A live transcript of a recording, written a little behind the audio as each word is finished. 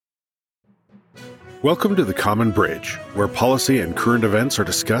Welcome to The Common Bridge, where policy and current events are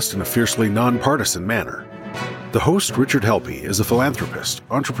discussed in a fiercely nonpartisan manner. The host, Richard Helppie, is a philanthropist,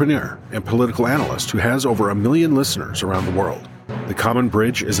 entrepreneur, and political analyst who has over 1 million listeners around the world. The Common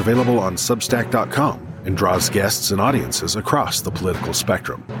Bridge is available on Substack.com and draws guests and audiences across the political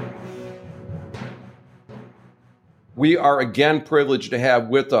spectrum. We are again privileged to have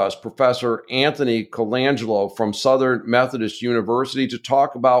with us Professor Anthony Colangelo from Southern Methodist University to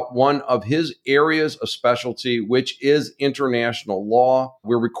talk about one of his areas of specialty, which is international law.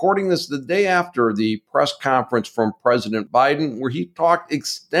 We're recording this the day after the press conference from President Biden, where he talked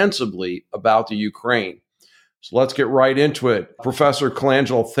extensively about the Ukraine. So let's get right into it. Professor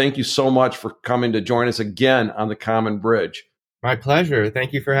Colangelo, thank you so much for coming to join us again on the Common Bridge. My pleasure.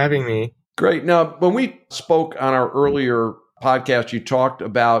 Thank you for having me. Great. Now, when we spoke on our earlier podcast, you talked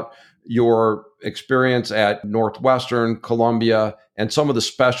about your experience at Northwestern, Columbia, and some of the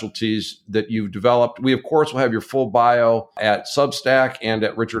specialties that you've developed. We, of course, will have your full bio at Substack and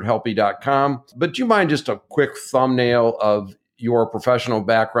at richardhelppie.com. But do you mind just a quick thumbnail of your professional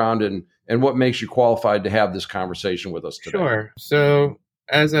background and what makes you qualified to have this conversation with us today? Sure. So,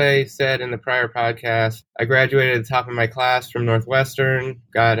 as I said in the prior podcast, I graduated at the top of my class from Northwestern,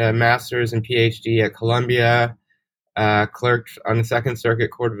 got a master's and PhD at Columbia, clerked on the Second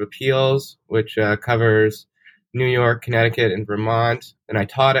Circuit Court of Appeals, which covers New York, Connecticut, and Vermont. And I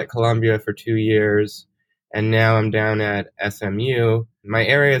taught at Columbia for 2 years, and now I'm down at SMU. My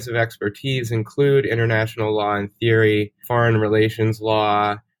areas of expertise include international law and theory, foreign relations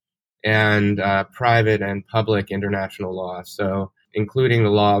law, and private and public international law. So, including the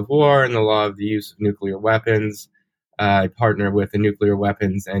law of war and the law of the use of nuclear weapons. I partner with the Nuclear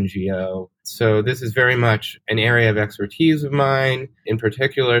Weapons NGO. So this is very much an area of expertise of mine. In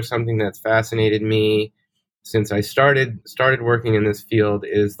particular, something that's fascinated me since I started working in this field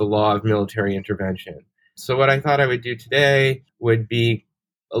is the law of military intervention. So what I thought I would do today would be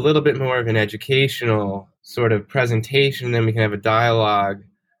a little bit more of an educational sort of presentation, then we can have a dialogue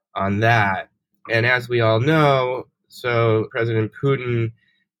on that. And as we all know, so President Putin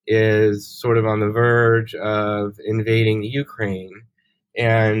is sort of on the verge of invading the Ukraine.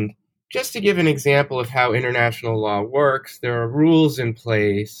 And just to give an example of how international law works, there are rules in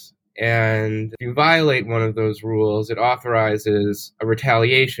place. And if you violate one of those rules, it authorizes a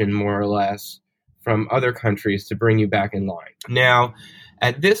retaliation, more or less, from other countries to bring you back in line. Now,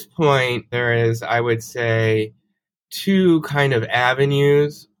 at this point, there is, I would say, two kind of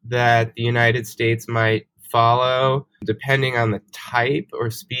avenues that the United States might follow, depending on the type or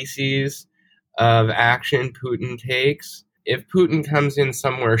species of action Putin takes. If Putin comes in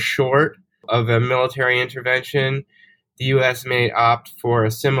somewhere short of a military intervention, the U.S. may opt for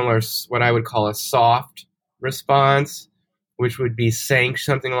a similar, what I would call a soft response, which would be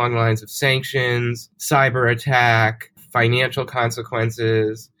something along the lines of sanctions, cyber attack, financial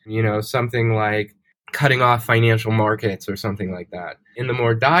consequences, something like cutting off financial markets or something like that. In the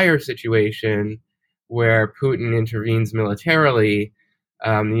more dire situation, where Putin intervenes militarily,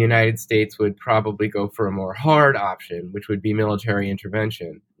 the United States would probably go for a more hard option, which would be military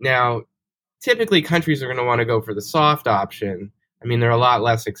intervention. Now, typically countries are going to want to go for the soft option. I mean, they're a lot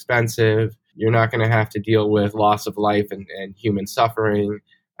less expensive. You're not going to have to deal with loss of life and human suffering.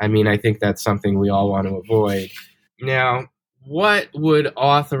 I mean, I think that's something we all want to avoid. Now, what would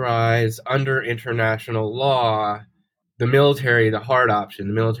authorize under international law the hard option,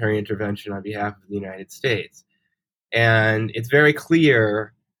 the military intervention on behalf of the United States? And it's very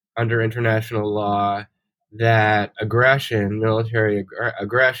clear under international law that military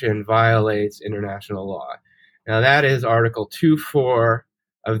aggression violates international law. Now that is Article 2.4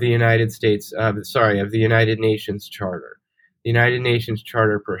 of the of the United Nations Charter. The United Nations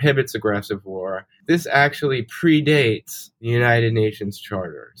Charter prohibits aggressive war. This actually predates the United Nations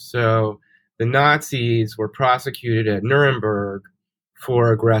Charter. So the Nazis were prosecuted at Nuremberg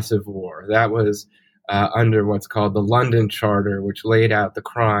for aggressive war. That was under what's called the London Charter, which laid out the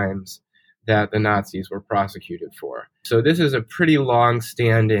crimes that the Nazis were prosecuted for. So this is a pretty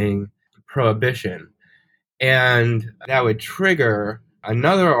long-standing prohibition. And that would trigger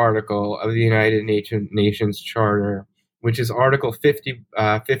another article of the United Nations Charter, which is Article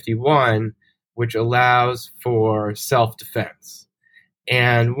 51, which allows for self-defense.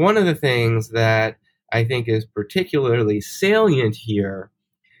 And one of the things that I think is particularly salient here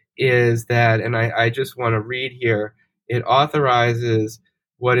is that, and I just want to read here, it authorizes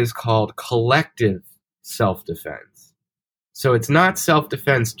what is called collective self-defense. So it's not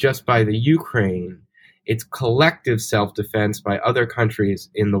self-defense just by the Ukraine, it's collective self-defense by other countries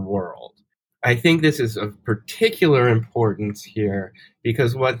in the world. I think this is of particular importance here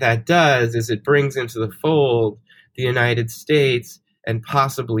because what that does is it brings into the fold the United States and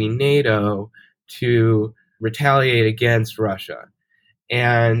possibly NATO to retaliate against Russia.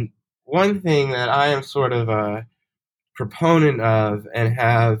 And one thing that I am sort of a proponent of and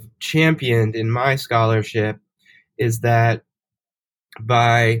have championed in my scholarship is that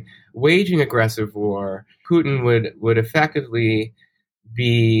by waging aggressive war, Putin would effectively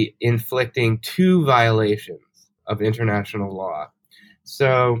be inflicting two violations of international law.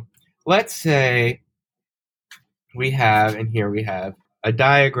 So let's say we have a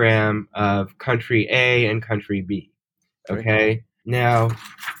diagram of country A and country B. Okay? Now,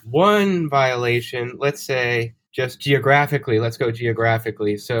 one violation, let's say just geographically, let's go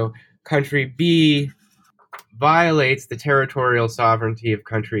geographically. So country B violates the territorial sovereignty of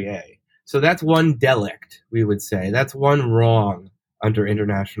country A. So that's one delict, we would say. That's one wrong under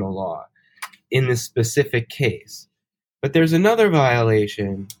international law in this specific case. But there's another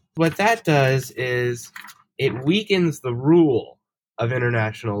violation. What that does is it weakens the rule of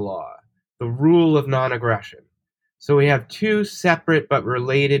international law, the rule of non-aggression. So we have two separate but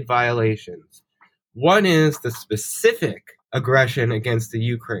related violations. One is the specific aggression against the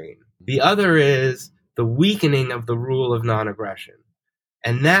Ukraine. The other is the weakening of the rule of non-aggression.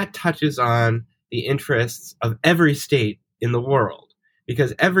 And that touches on the interests of every state in the world,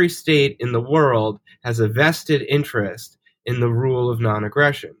 because every state in the world has a vested interest in the rule of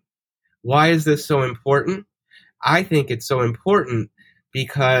non-aggression. Why is this so important? I think it's so important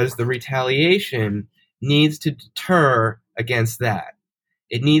because the retaliation needs to deter against that.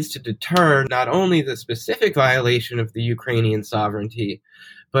 It needs to deter not only the specific violation of the Ukrainian sovereignty,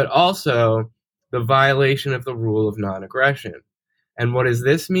 but also the violation of the rule of non-aggression. And what does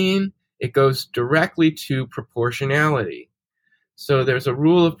this mean? It goes directly to proportionality. So there's a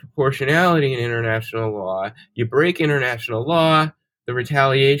rule of proportionality in international law. You break international law, the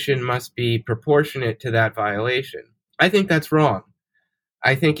retaliation must be proportionate to that violation. I think that's wrong.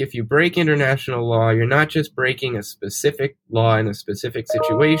 I think if you break international law, you're not just breaking a specific law in a specific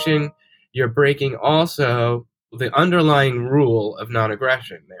situation, you're breaking also the underlying rule of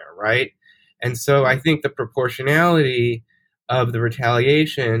non-aggression there, right? And so I think the proportionality of the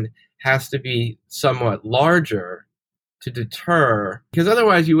retaliation has to be somewhat larger to deter, because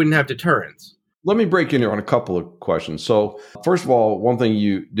otherwise you wouldn't have deterrence. Let me break in here on a couple of questions. So first of all, one thing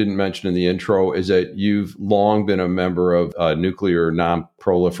you didn't mention in the intro is that you've long been a member of nuclear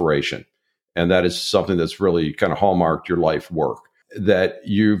non-proliferation. And that is something that's really kind of hallmarked your life work, that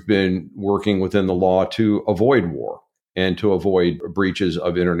you've been working within the law to avoid war and to avoid breaches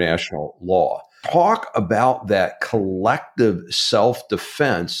of international law. Talk about that collective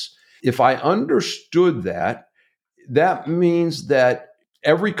self-defense. If I understood that, that means that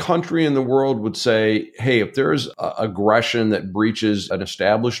every country in the world would say, hey, if there's aggression that breaches an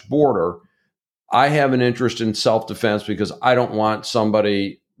established border, I have an interest in self-defense because I don't want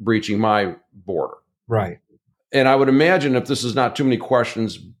somebody breaching my border. Right. And I would imagine if this is not too many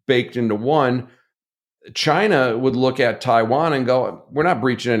questions baked into one, China would look at Taiwan and go, we're not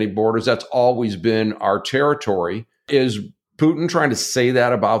breaching any borders. That's always been our territory. Is Putin trying to say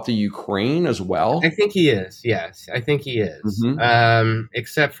that about the Ukraine as well? I think he is. Yes, I think he is.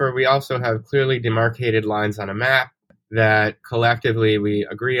 Except for we also have clearly demarcated lines on a map that collectively we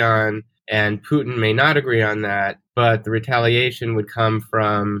agree on, and Putin may not agree on that, but the retaliation would come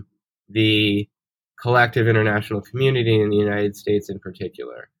from the collective international community in the United States in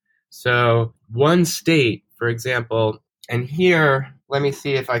particular. So one state, for example, and here, let me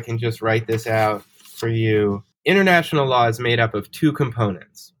see if I can just write this out for you. International law is made up of two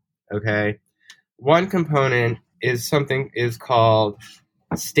components, okay? One component is called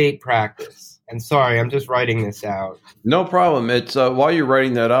state practice. And sorry, I'm just writing this out. No problem. It's while you're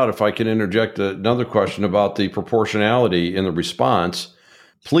writing that out, if I can interject another question about the proportionality in the response,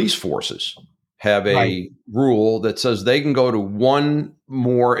 police forces have a rule that says they can go to one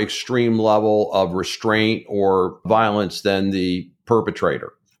more extreme level of restraint or violence than the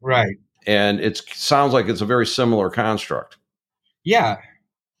perpetrator. Right. And it sounds like it's a very similar construct. Yeah,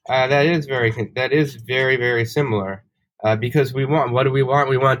 that is very, very similar. Because what do we want?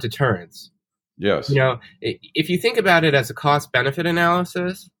 We want deterrence. Yes. You know, if you think about it as a cost-benefit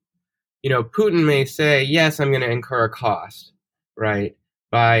analysis, you know, Putin may say, yes, I'm going to incur a cost, right,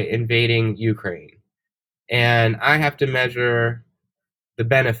 by invading Ukraine. And I have to measure the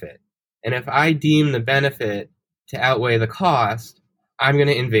benefit. And if I deem the benefit to outweigh the cost, I'm going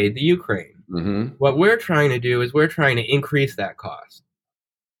to invade the Ukraine. Mm-hmm. What we're trying to do is we're trying to increase that cost,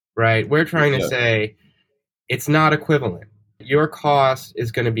 right? We're trying to say it's not equivalent. your cost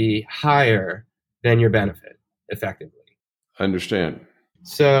is going to be higher than your benefit, effectively. I understand.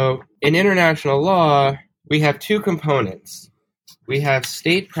 So in international law, we have two components. We have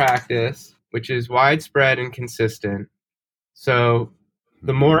state practice, which is widespread and consistent. So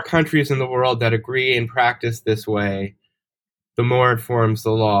the more countries in the world that agree and practice this way, the more it forms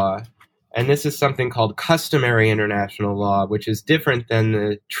the law. And this is something called customary international law, which is different than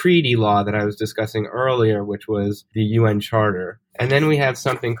the treaty law that I was discussing earlier, which was the UN Charter. And then we have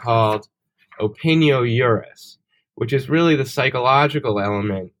something called opinio juris, which is really the psychological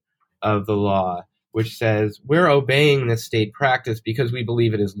element of the law, which says we're obeying this state practice because we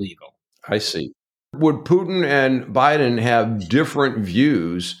believe it is legal. I see. Would Putin and Biden have different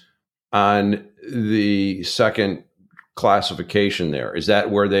views on the second classification there? Is that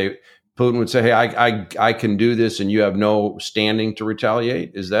where Putin would say, hey, I can do this and you have no standing to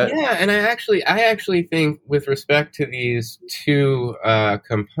retaliate? Is that? Yeah, and I actually think with respect to these two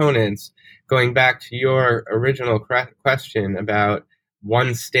components, going back to your original question about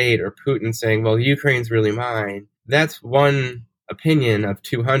one state or Putin saying, well, Ukraine's really mine, that's one opinion of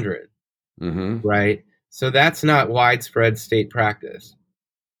 200, right? So that's not widespread state practice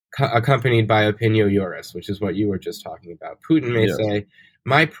accompanied by opinio juris, which is what you were just talking about. Putin may say,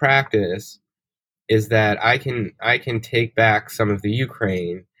 my practice is that I can take back some of the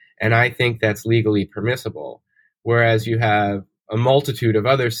Ukraine, and I think that's legally permissible. Whereas you have a multitude of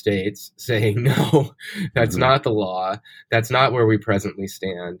other states saying, no, that's not the law. That's not where we presently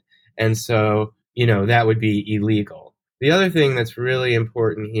stand. And so, that would be illegal. The other thing that's really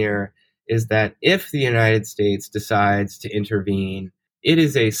important here is that if the United States decides to intervene, it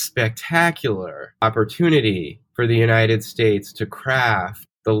is a spectacular opportunity for the United States to craft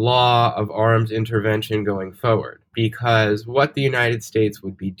the law of armed intervention going forward. Because what the United States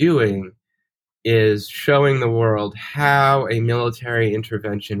would be doing is showing the world how a military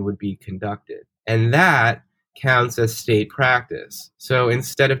intervention would be conducted. And that counts as state practice. So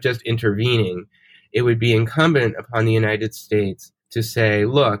instead of just intervening, it would be incumbent upon the United States to say,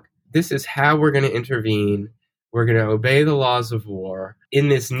 look, this is how we're going to intervene. We're going to obey the laws of war. In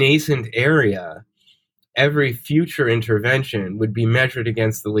this nascent area, every future intervention would be measured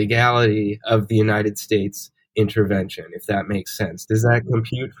against the legality of the United States intervention, if that makes sense. Does that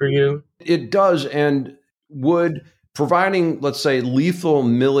compute for you? It does. And would providing, let's say, lethal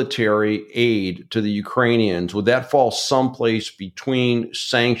military aid to the Ukrainians, would that fall someplace between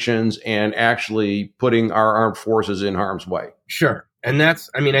sanctions and actually putting our armed forces in harm's way? Sure. And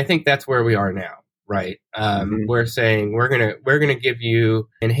I think that's where we are now, right? We're saying we're gonna give you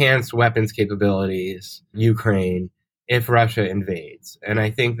enhanced weapons capabilities, Ukraine, if Russia invades. And I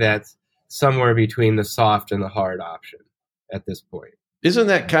think that's somewhere between the soft and the hard option at this point. Isn't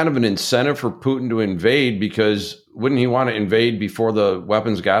that kind of an incentive for Putin to invade? Because wouldn't he want to invade before the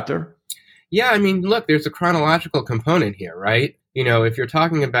weapons got there? Yeah, look, there's a chronological component here, right? If you're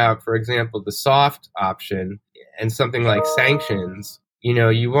talking about, for example, the soft option and something like sanctions,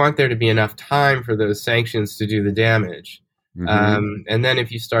 you want there to be enough time for those sanctions to do the damage. And then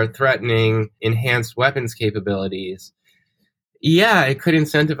if you start threatening enhanced weapons capabilities, yeah, it could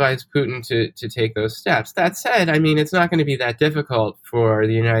incentivize Putin to take those steps. That said, it's not going to be that difficult for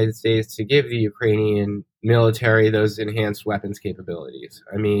the United States to give the Ukrainian military those enhanced weapons capabilities.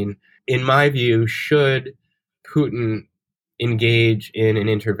 In my view, should Putin engage in an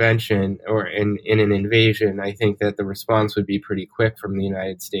intervention or in an invasion, I think that the response would be pretty quick from the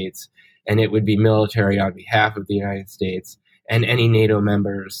United States, and it would be military on behalf of the United States and any NATO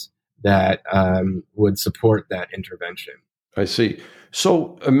members that would support that intervention. I see.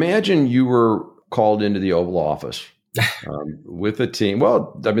 So imagine you were called into the Oval Office with a team.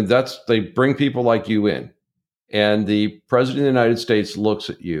 Well, they bring people like you in, and the President of the United States looks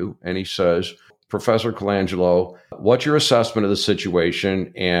at you and he says, Professor Colangelo, what's your assessment of the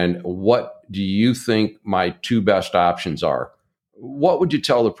situation, and what do you think my two best options are? What would you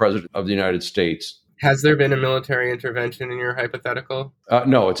tell the President of the United States? Has there been a military intervention in your hypothetical?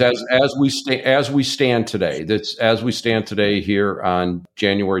 No, it's as we stand today. That's as we stand today here on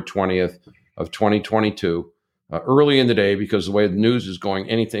January 20th of 2022. Early in the day, because the way the news is going,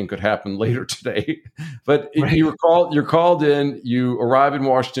 anything could happen later today. But right. You're called in, you arrive in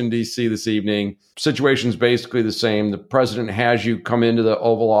Washington, D.C. this evening. Situation's basically the same. The president has you come into the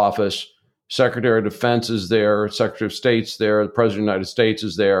Oval Office. Secretary of Defense is there. Secretary of State's there. The President of the United States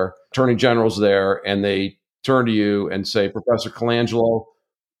is there. Attorney General's there. And they turn to you and say, Professor Colangelo,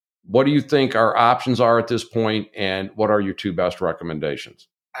 what do you think our options are at this point? And what are your two best recommendations?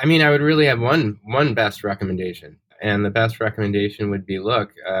 I would really have one best recommendation. And the best recommendation would be,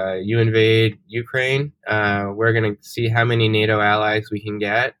 look, you invade Ukraine, we're going to see how many NATO allies we can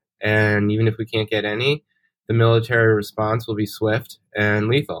get. And even if we can't get any, the military response will be swift and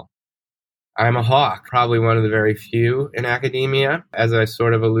lethal. I'm a hawk, probably one of the very few in academia. As I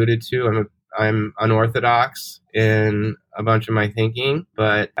sort of alluded to, I'm unorthodox in a bunch of my thinking,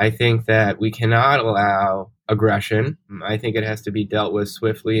 but I think that we cannot allow aggression. I think it has to be dealt with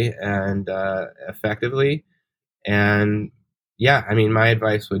swiftly and effectively. And yeah, I mean, my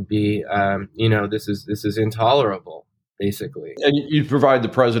advice would be, this is intolerable, basically. And you provide the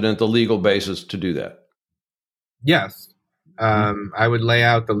president the legal basis to do that. Yes. I would lay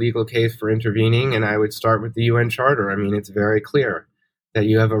out the legal case for intervening, and I would start with the UN Charter. I mean, it's very clear that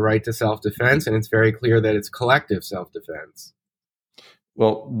you have a right to self-defense, and it's very clear that it's collective self-defense.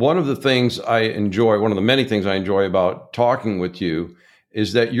 Well, one of the many things I enjoy about talking with you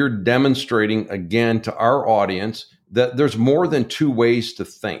is that you're demonstrating again to our audience that there's more than two ways to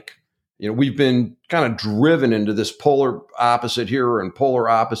think. We've been kind of driven into this polar opposite here and polar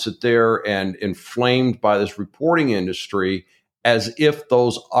opposite there and inflamed by this reporting industry as if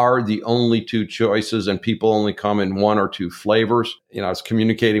those are the only two choices and people only come in one or two flavors. I was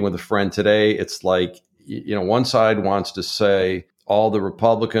communicating with a friend today. It's like, one side wants to say all the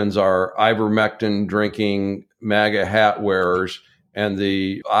Republicans are ivermectin drinking MAGA hat wearers, and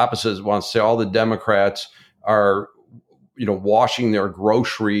the opposite wants to say all the Democrats are washing their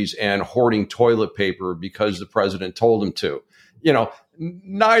groceries and hoarding toilet paper because the president told them to.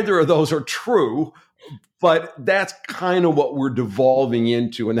 Neither of those are true, but that's kind of what we're devolving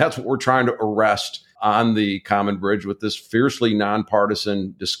into. And that's what we're trying to arrest on the Common Bridge with this fiercely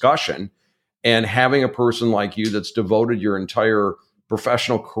nonpartisan discussion. And having a person like you that's devoted your entire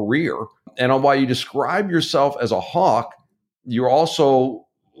professional career. And on why you describe yourself as a hawk, you also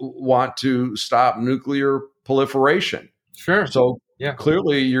want to stop nuclear proliferation. Sure. So yeah,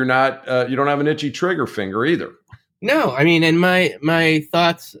 clearly you're not, you don't have an itchy trigger finger either. No, I mean, and my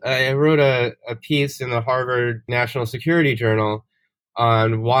thoughts, I wrote a piece in the Harvard National Security Journal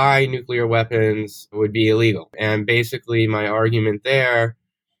on why nuclear weapons would be illegal. And basically my argument there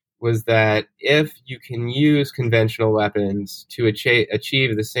was that if you can use conventional weapons to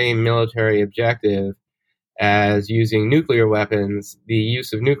achieve the same military objective as using nuclear weapons, the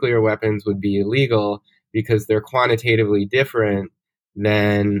use of nuclear weapons would be illegal because they're quantitatively different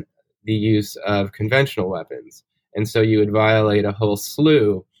than the use of conventional weapons. And so you would violate a whole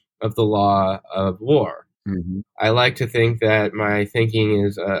slew of the law of war. Mm-hmm. I like to think that my thinking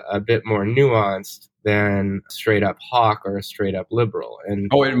is a bit more nuanced than straight up hawk or a straight up liberal. And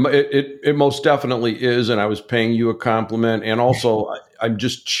it most definitely is. And I was paying you a compliment. And also, I'm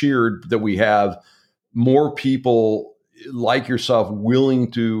just cheered that we have more people like yourself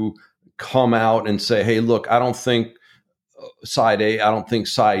willing to come out and say, hey, look, I don't think side A, I don't think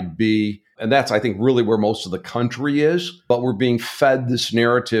side B. And that's, I think, really where most of the country is. But we're being fed this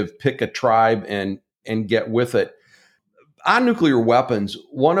narrative, pick a tribe and get with it. On nuclear weapons,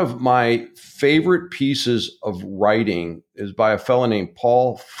 one of my favorite pieces of writing is by a fellow named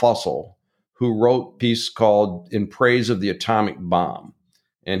Paul Fussell, who wrote a piece called In Praise of the Atomic Bomb.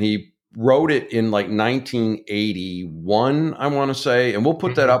 And he wrote it in like 1981, I want to say. And we'll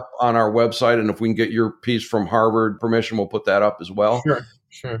put that up on our website. And if we can get your piece from Harvard permission, we'll put that up as well.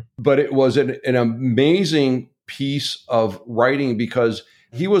 Sure. But it was an amazing piece of writing because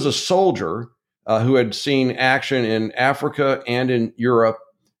he was a soldier who had seen action in Africa and in Europe,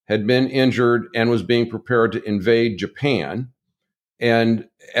 had been injured and was being prepared to invade Japan. And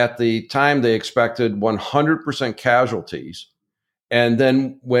at the time, they expected 100% casualties. And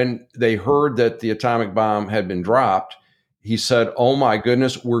then when they heard that the atomic bomb had been dropped, he said, oh my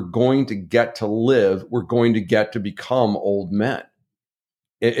goodness, we're going to get to live. We're going to get to become old men.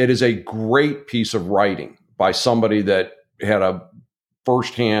 It is a great piece of writing by somebody that had a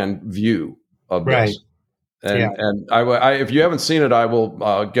firsthand view of this. Right. And I, if you haven't seen it, I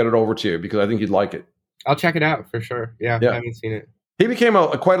will get it over to you because I think you'd like it. I'll check it out for sure. Yeah. I haven't seen it. He became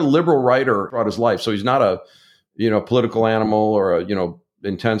quite a liberal writer throughout his life. So he's not a, political animal or a,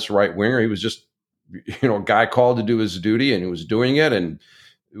 intense right winger. He was just, a guy called to do his duty and he was doing it and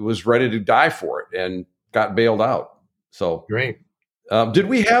was ready to die for it and got bailed out. So great. Did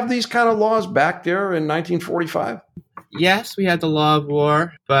we have these kind of laws back there in 1945? Yes, we had the law of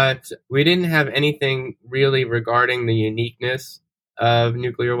war, but we didn't have anything really regarding the uniqueness of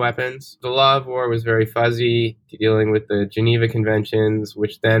nuclear weapons. The law of war was very fuzzy, dealing with the Geneva Conventions,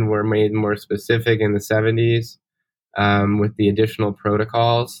 which then were made more specific in the 70s with the additional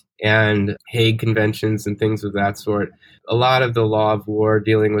protocols and Hague Conventions and things of that sort. A lot of the law of war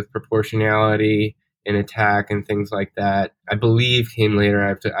dealing with proportionality an attack and things like that. I believe came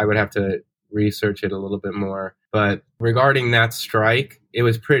later. I would have to research it a little bit more. But regarding that strike, it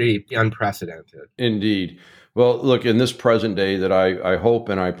was pretty unprecedented. Indeed. Well, look, in this present day that I hope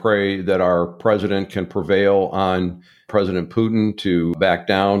and I pray that our president can prevail on President Putin to back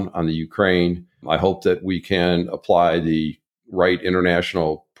down on the Ukraine. I hope that we can apply the right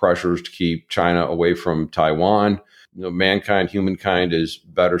international pressures to keep China away from Taiwan. Mankind, humankind is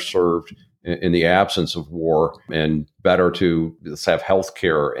better served in the absence of war, and better to let's have health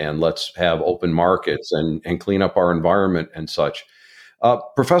care and let's have open markets and clean up our environment and such.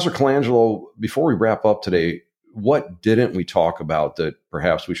 Professor Colangelo, before we wrap up today, what didn't we talk about that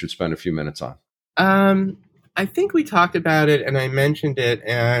perhaps we should spend a few minutes on? I think we talked about it and I mentioned it.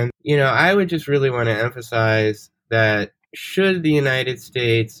 And, I would just really want to emphasize that should the United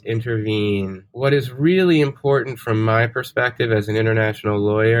States intervene, what is really important from my perspective as an international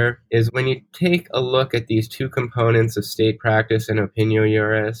lawyer is when you take a look at these two components of state practice and opinio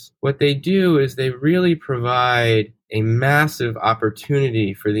juris, what they do is they really provide a massive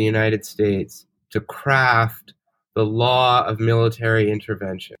opportunity for the United States to craft the law of military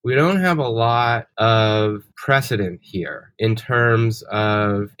intervention. We don't have a lot of precedent here in terms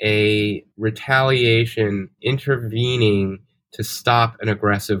of a retaliation intervening to stop an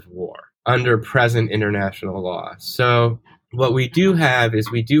aggressive war under present international law. So what we do have is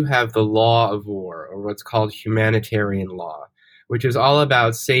we do have the law of war, or what's called humanitarian law, which is all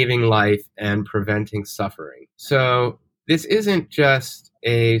about saving life and preventing suffering. So this isn't just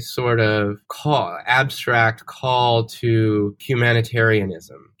a sort of abstract call to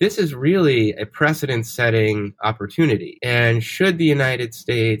humanitarianism. This is really a precedent-setting opportunity. And should the United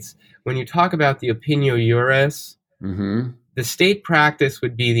States, when you talk about the opinio juris, the state practice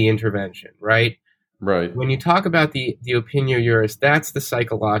would be the intervention, right? Right. When you talk about the opinio juris, that's the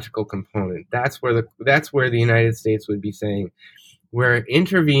psychological component. That's where the United States would be saying, we're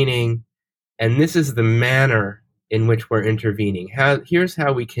intervening, and this is the manner in which we're intervening. Here's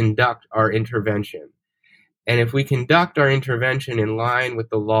how we conduct our intervention. And if we conduct our intervention in line with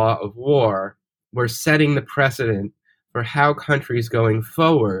the law of war, we're setting the precedent for how countries going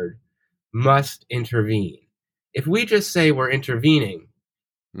forward must intervene. If we just say we're intervening,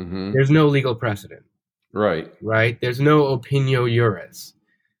 there's no legal precedent. Right. There's no opinio juris.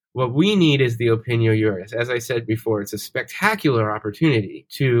 What we need is the opinio juris. As I said before, it's a spectacular opportunity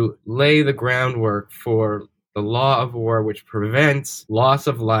to lay the groundwork for the law of war, which prevents loss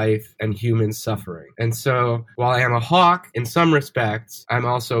of life and human suffering. And so while I am a hawk in some respects, I'm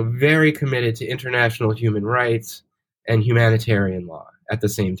also very committed to international human rights and humanitarian law at the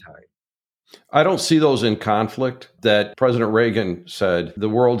same time. I don't see those in conflict. That President Reagan said, the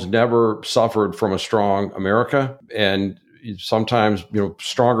world's never suffered from a strong America. And sometimes,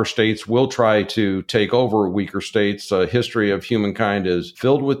 stronger states will try to take over weaker states. The history of humankind is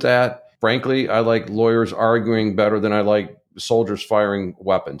filled with that. Frankly, I like lawyers arguing better than I like soldiers firing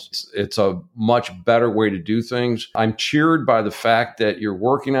weapons. It's a much better way to do things. I'm cheered by the fact that you're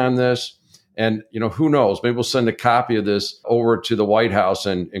working on this. And, who knows, maybe we'll send a copy of this over to the White House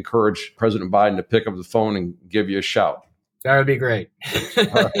and encourage President Biden to pick up the phone and give you a shout. That would be great.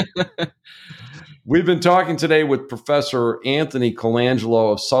 Right. We've been talking today with Professor Anthony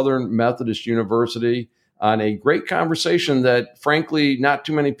Colangelo of Southern Methodist University on a great conversation that, frankly, not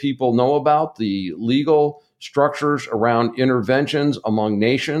too many people know about, the legal structures around interventions among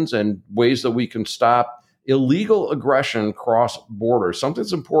nations and ways that we can stop illegal aggression cross borders, something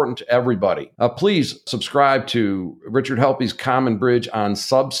that's important to everybody. Please subscribe to Richard Helppie's Common Bridge on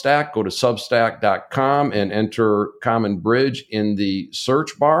Substack. Go to substack.com and enter Common Bridge in the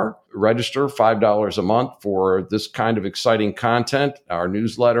search bar. Register $5 a month for this kind of exciting content, our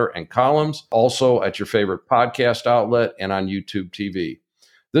newsletter and columns, also at your favorite podcast outlet and on YouTube TV.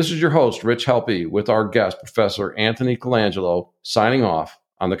 This is your host, Rich Helppie, with our guest, Professor Anthony Colangelo, signing off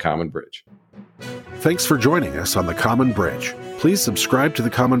on The Common Bridge. Thanks for joining us on The Common Bridge. Please subscribe to The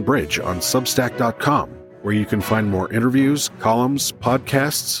Common Bridge on Substack.com, where you can find more interviews, columns,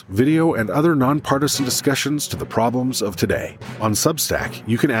 podcasts, video, and other nonpartisan discussions to the problems of today. On Substack,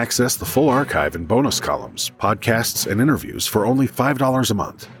 you can access the full archive and bonus columns, podcasts, and interviews for only $5 a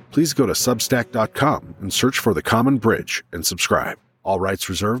month. Please go to Substack.com and search for The Common Bridge and subscribe. All rights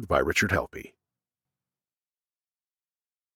reserved by Richard Helppie.